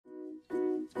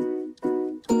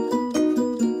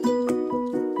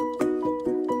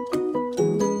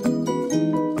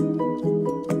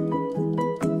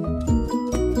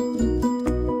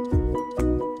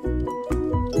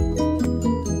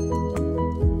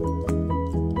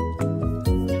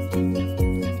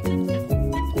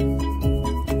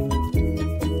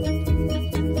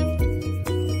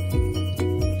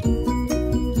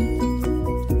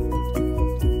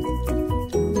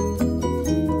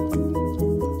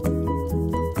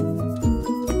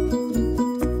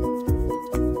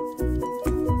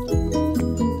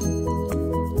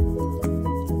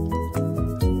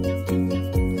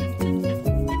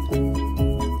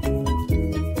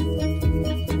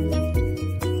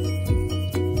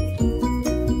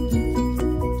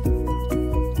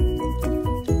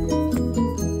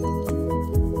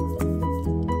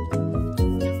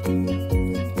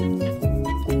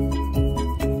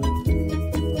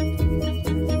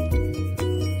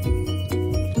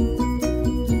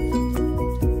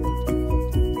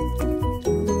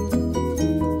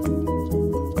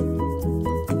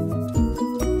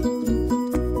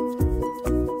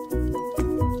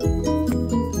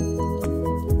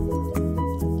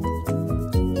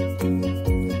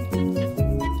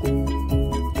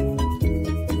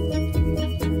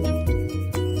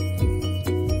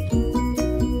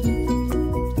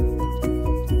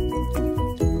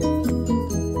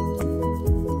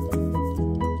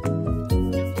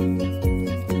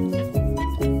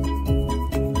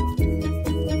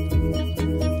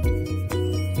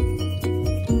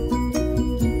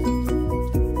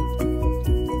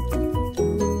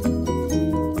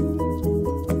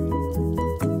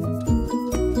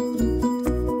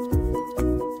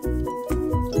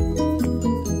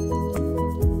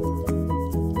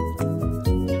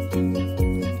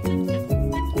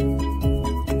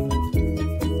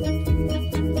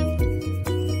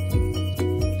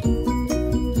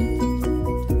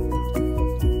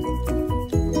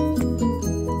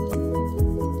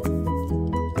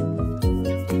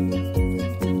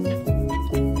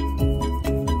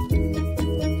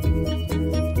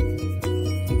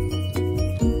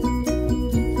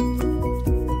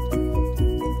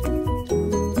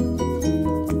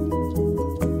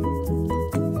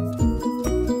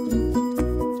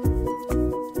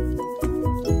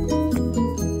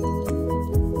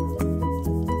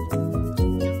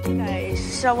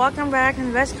so welcome back to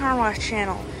the Best Car Wash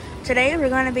channel. Today we're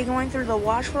going to be going through the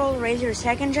Washworld Razor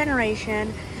 2nd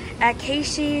generation at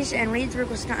Casey's in Reedsburg,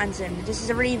 Wisconsin. This is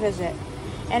a revisit.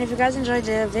 And if you guys enjoyed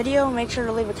the video, make sure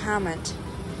to leave a comment.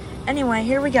 Anyway,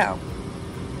 here we go.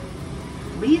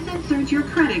 Please insert your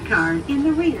credit card in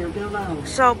the reader below.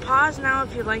 So pause now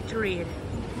if you'd like to read.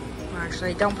 Well,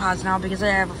 actually, don't pause now because I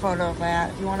have a photo of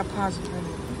that. If you want to pause it.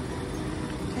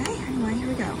 Okay, anyway, here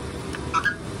we go.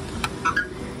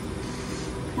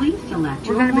 Please select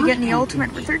We're going to be getting the Ultimate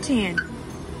for $13.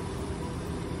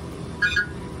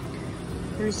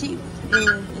 The receipt,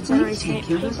 it's already stamped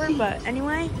paper, but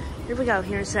anyway, here we go,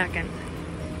 here in a second.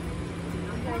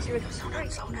 Alright guys, here we go, slow down.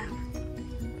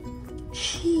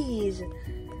 Jeez.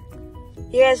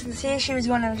 You guys can see she was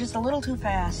going just a little too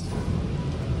fast.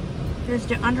 Here's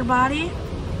the underbody.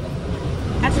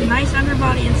 That's a nice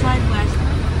underbody inside glass.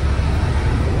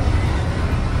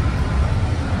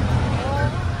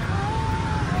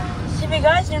 If you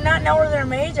guys do not know where they're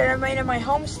made in my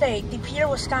home state, Depew,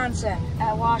 Wisconsin,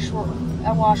 at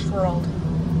Washworld.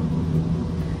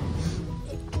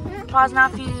 Pause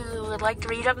now if you would like to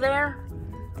read up there.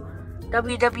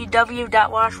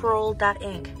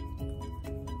 www.washworld.inc.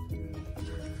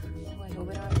 Oh, I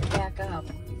hope it doesn't back up.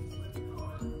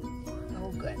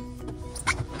 Oh, good.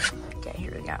 Okay,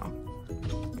 here we go.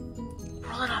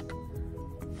 Roll it up.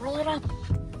 Roll it up.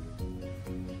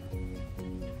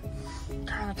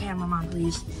 Turn the camera on,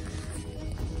 please.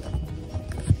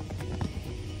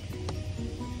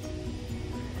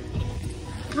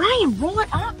 Brian, roll it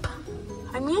up.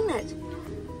 I mean it.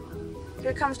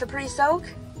 Here comes the pre-soak.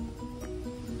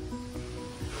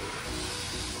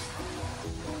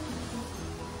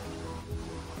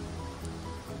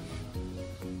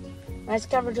 Nice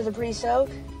coverage of the pre-soak.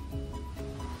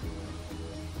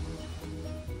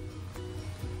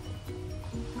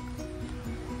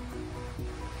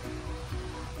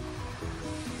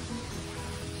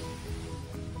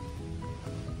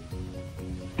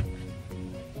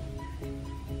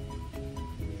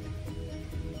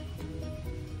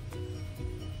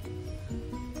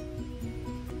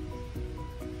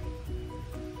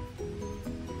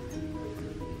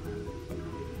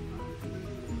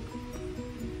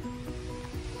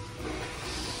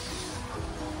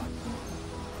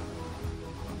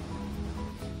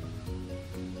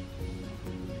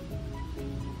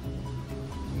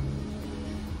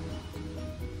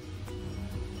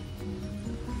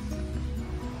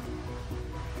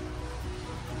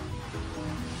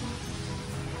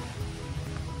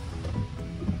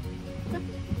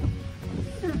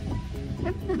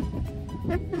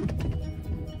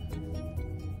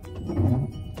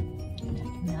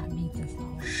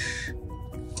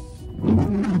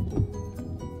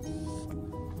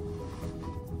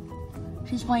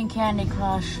 She's playing Candy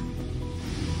Crush.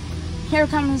 Here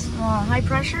comes high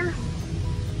pressure.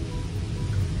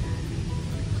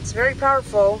 It's very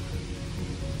powerful.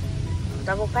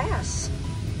 Double pass.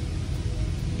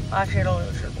 Well, actually, it'll do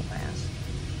a triple pass.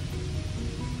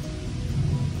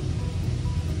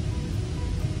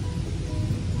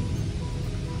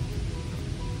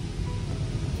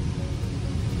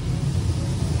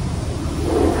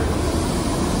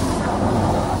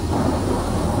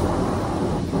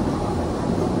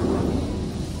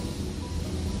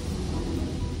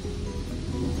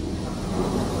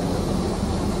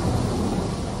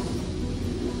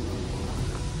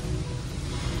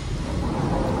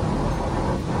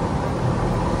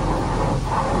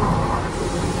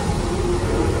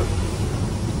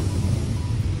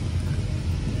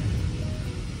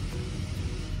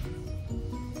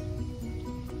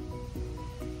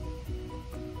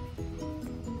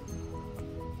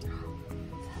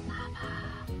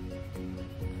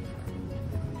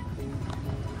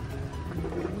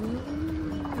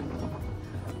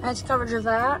 Nice coverage of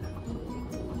that.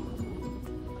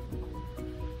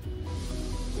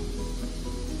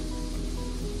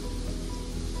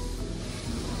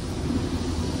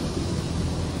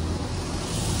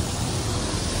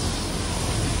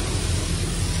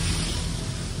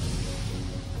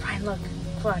 Fine, look,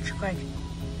 clutch, quick.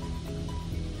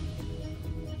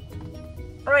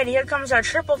 Alright, here comes our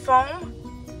triple foam.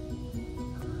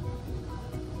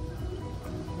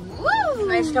 Woo!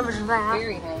 Nice coverage of that.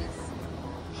 Very nice.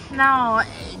 Now,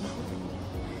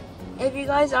 if you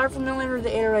guys are familiar with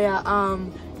the area,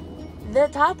 the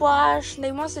top wash,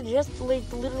 they must have just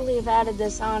literally have added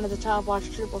this onto the top wash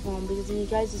triple foam, because if you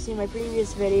guys have seen my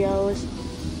previous videos,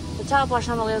 the top wash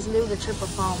normally doesn't do the triple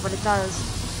foam, but it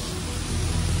does.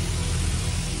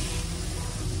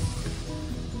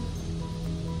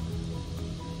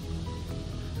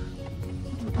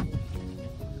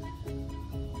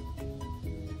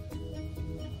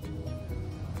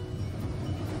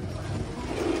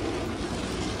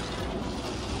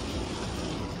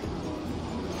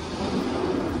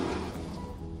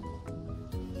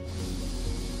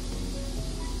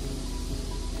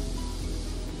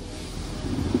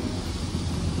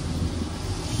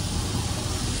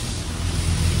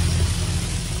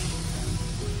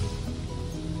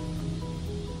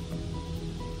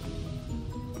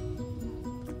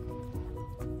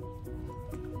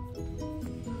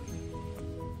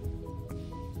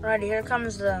 Alrighty, here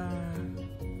comes the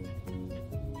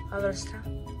other stuff.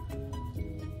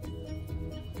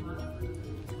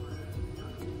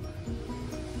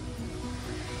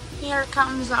 Here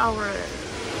comes our,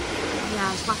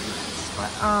 yeah, it's fucking nice,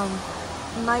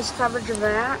 but, nice coverage of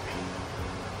that.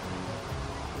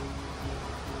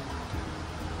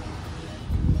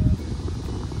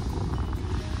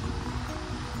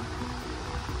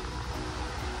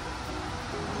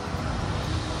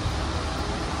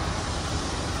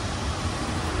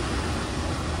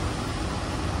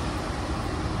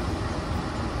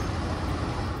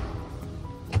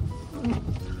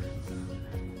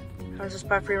 How's this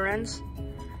spot for your ends?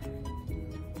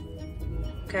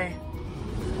 Okay.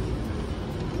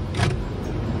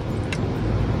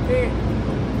 Here.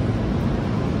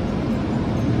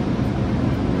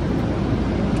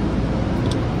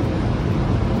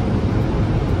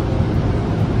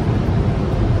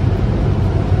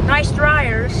 Nice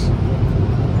dryers.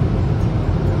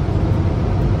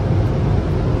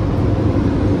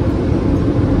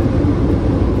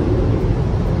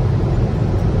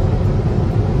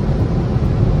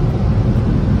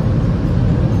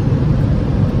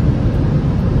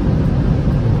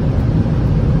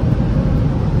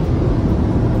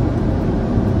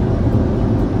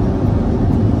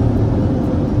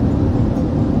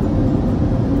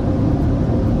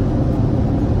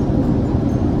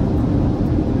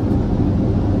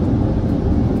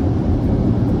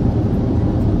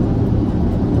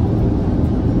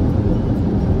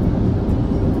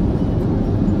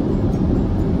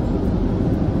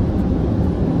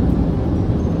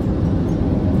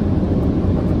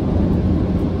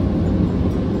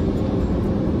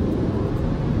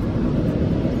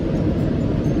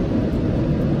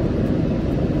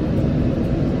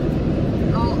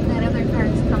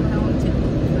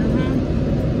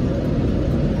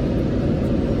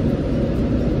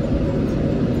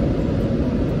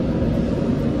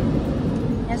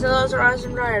 So those are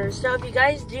awesome dryers. So if you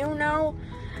guys do know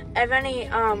of any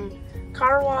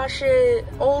car washes,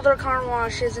 older car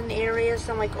washes in the area,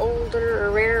 some like older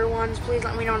or rare ones, please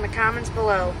let me know in the comments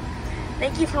below.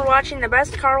 Thank you for watching the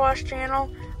best car wash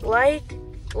channel. Like,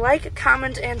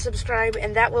 comment, and subscribe,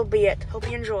 and that will be it. Hope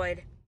you enjoyed.